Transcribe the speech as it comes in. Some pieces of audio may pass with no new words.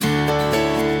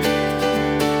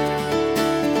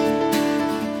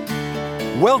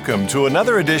Welcome to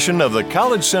another edition of the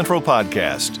College Central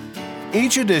Podcast.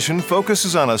 Each edition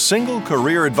focuses on a single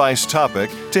career advice topic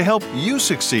to help you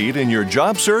succeed in your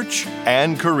job search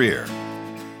and career.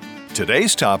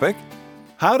 Today's topic: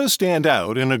 how to stand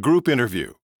out in a group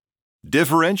interview.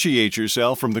 Differentiate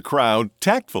yourself from the crowd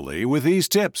tactfully with these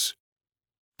tips.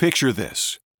 Picture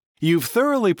this. You've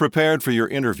thoroughly prepared for your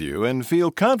interview and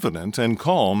feel confident and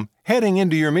calm heading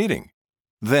into your meeting.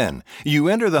 Then, you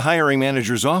enter the hiring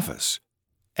manager's office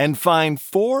and find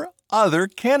 4 other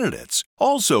candidates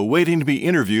also waiting to be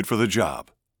interviewed for the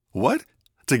job. What?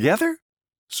 Together?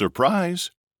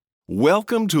 Surprise!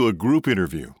 Welcome to a group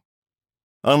interview.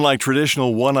 Unlike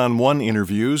traditional one-on-one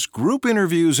interviews, group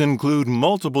interviews include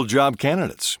multiple job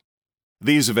candidates.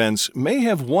 These events may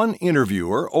have one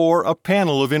interviewer or a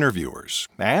panel of interviewers,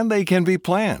 and they can be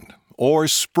planned or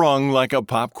sprung like a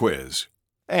pop quiz.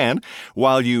 And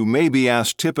while you may be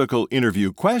asked typical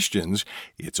interview questions,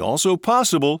 it's also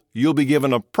possible you'll be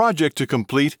given a project to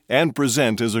complete and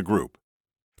present as a group.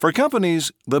 For companies,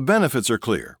 the benefits are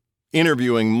clear.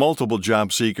 Interviewing multiple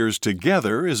job seekers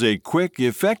together is a quick,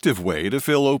 effective way to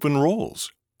fill open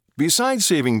roles. Besides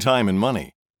saving time and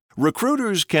money,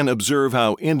 recruiters can observe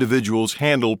how individuals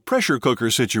handle pressure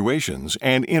cooker situations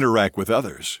and interact with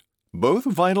others. Both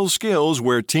vital skills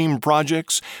where team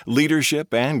projects,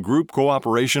 leadership, and group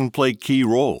cooperation play key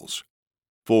roles.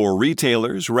 For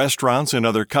retailers, restaurants, and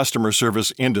other customer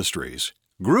service industries,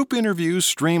 group interviews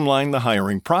streamline the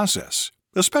hiring process,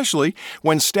 especially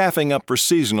when staffing up for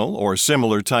seasonal or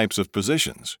similar types of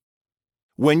positions.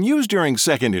 When used during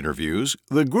second interviews,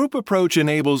 the group approach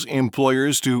enables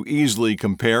employers to easily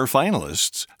compare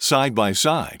finalists side by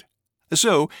side.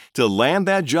 So, to land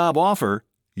that job offer,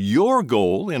 your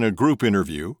goal in a group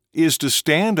interview is to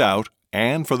stand out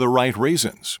and for the right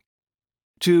reasons.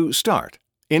 To start,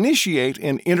 initiate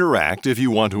and interact if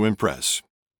you want to impress.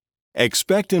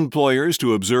 Expect employers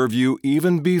to observe you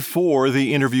even before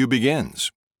the interview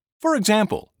begins. For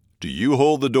example, do you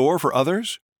hold the door for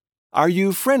others? Are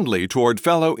you friendly toward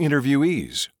fellow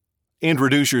interviewees?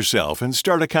 Introduce yourself and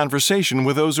start a conversation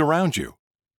with those around you.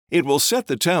 It will set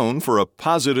the tone for a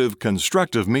positive,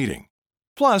 constructive meeting.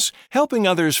 Plus, helping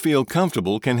others feel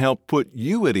comfortable can help put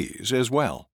you at ease as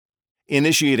well.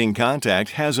 Initiating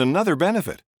contact has another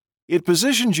benefit. It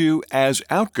positions you as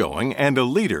outgoing and a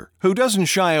leader who doesn't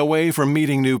shy away from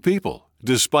meeting new people,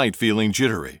 despite feeling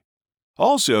jittery.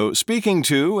 Also, speaking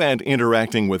to and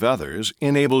interacting with others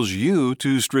enables you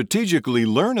to strategically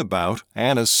learn about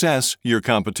and assess your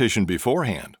competition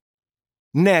beforehand.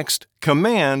 Next,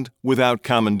 command without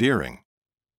commandeering.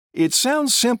 It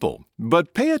sounds simple,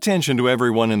 but pay attention to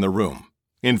everyone in the room.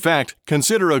 In fact,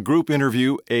 consider a group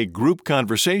interview a group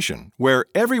conversation where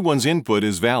everyone's input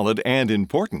is valid and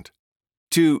important.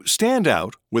 To stand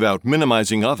out without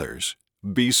minimizing others,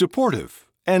 be supportive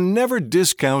and never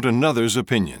discount another's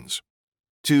opinions.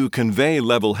 To convey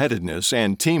level-headedness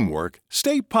and teamwork,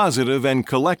 stay positive and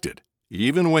collected,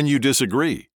 even when you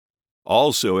disagree.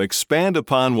 Also, expand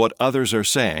upon what others are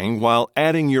saying while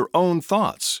adding your own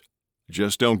thoughts.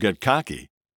 Just don't get cocky,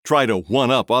 try to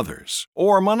one-up others,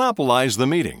 or monopolize the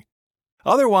meeting.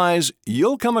 Otherwise,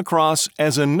 you'll come across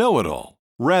as a know-it-all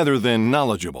rather than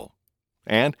knowledgeable.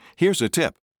 And here's a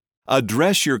tip.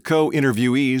 Address your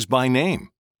co-interviewees by name.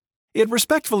 It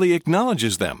respectfully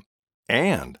acknowledges them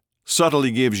and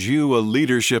subtly gives you a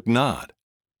leadership nod.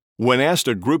 When asked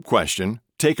a group question,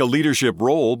 take a leadership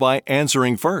role by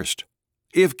answering first.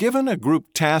 If given a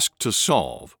group task to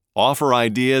solve, offer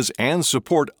ideas and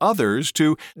support others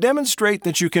to demonstrate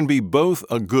that you can be both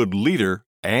a good leader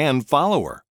and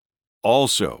follower.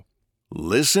 Also,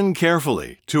 listen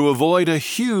carefully to avoid a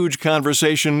huge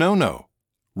conversation no-no,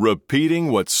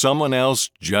 repeating what someone else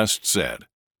just said.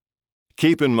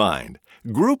 Keep in mind,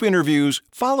 group interviews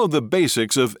follow the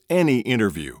basics of any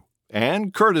interview,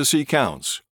 and courtesy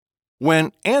counts.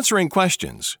 When answering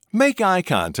questions, make eye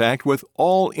contact with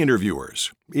all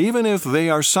interviewers, even if they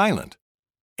are silent.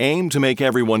 Aim to make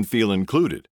everyone feel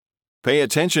included. Pay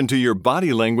attention to your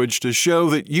body language to show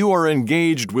that you are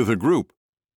engaged with a group,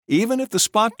 even if the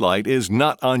spotlight is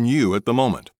not on you at the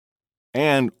moment.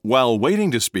 And while waiting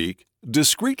to speak,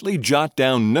 discreetly jot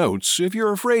down notes if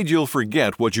you're afraid you'll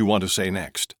forget what you want to say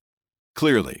next.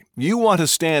 Clearly, you want to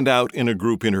stand out in a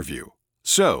group interview.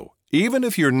 So, even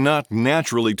if you're not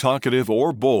naturally talkative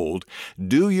or bold,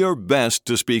 do your best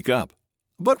to speak up.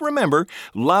 But remember,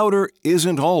 louder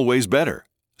isn't always better.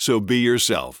 So be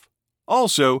yourself.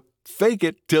 Also, fake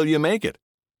it till you make it.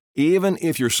 Even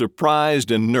if you're surprised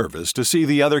and nervous to see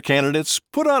the other candidates,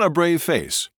 put on a brave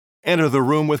face. Enter the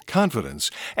room with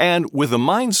confidence and with a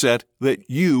mindset that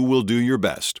you will do your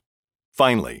best.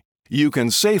 Finally, You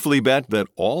can safely bet that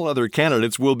all other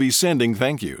candidates will be sending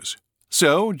thank yous.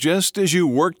 So, just as you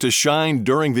work to shine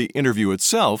during the interview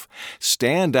itself,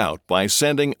 stand out by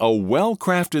sending a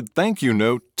well-crafted thank you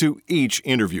note to each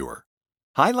interviewer.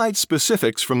 Highlight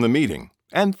specifics from the meeting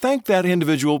and thank that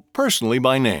individual personally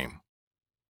by name.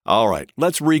 All right,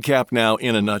 let's recap now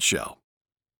in a nutshell.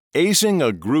 Acing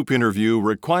a group interview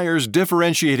requires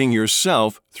differentiating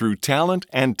yourself through talent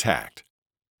and tact.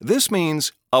 This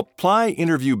means apply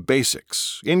interview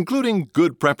basics, including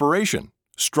good preparation,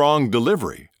 strong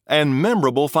delivery, and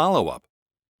memorable follow-up.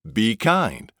 Be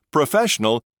kind,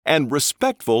 professional, and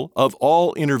respectful of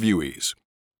all interviewees.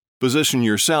 Position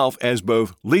yourself as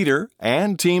both leader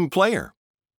and team player.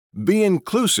 Be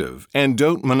inclusive and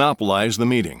don't monopolize the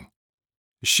meeting.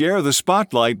 Share the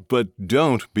spotlight, but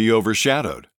don't be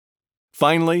overshadowed.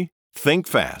 Finally, think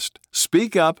fast,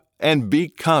 speak up, and be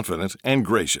confident and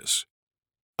gracious.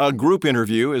 A group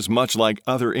interview is much like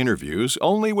other interviews,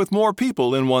 only with more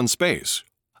people in one space.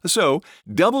 So,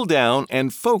 double down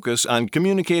and focus on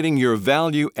communicating your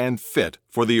value and fit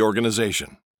for the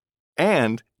organization.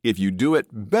 And if you do it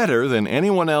better than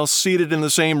anyone else seated in the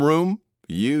same room,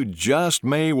 you just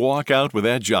may walk out with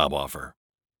that job offer.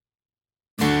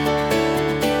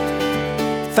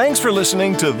 Thanks for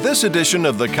listening to this edition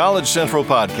of the College Central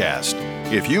Podcast.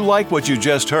 If you like what you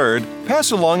just heard,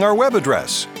 pass along our web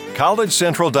address,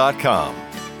 collegecentral.com.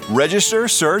 Register,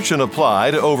 search, and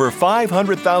apply to over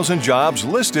 500,000 jobs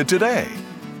listed today.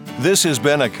 This has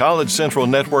been a College Central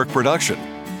Network production.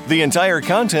 The entire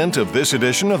content of this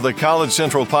edition of the College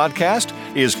Central Podcast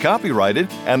is copyrighted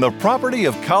and the property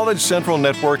of College Central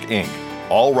Network, Inc.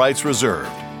 All rights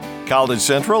reserved. College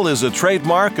Central is a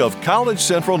trademark of College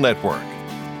Central Network.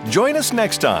 Join us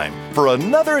next time for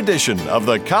another edition of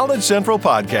the College Central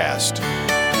Podcast.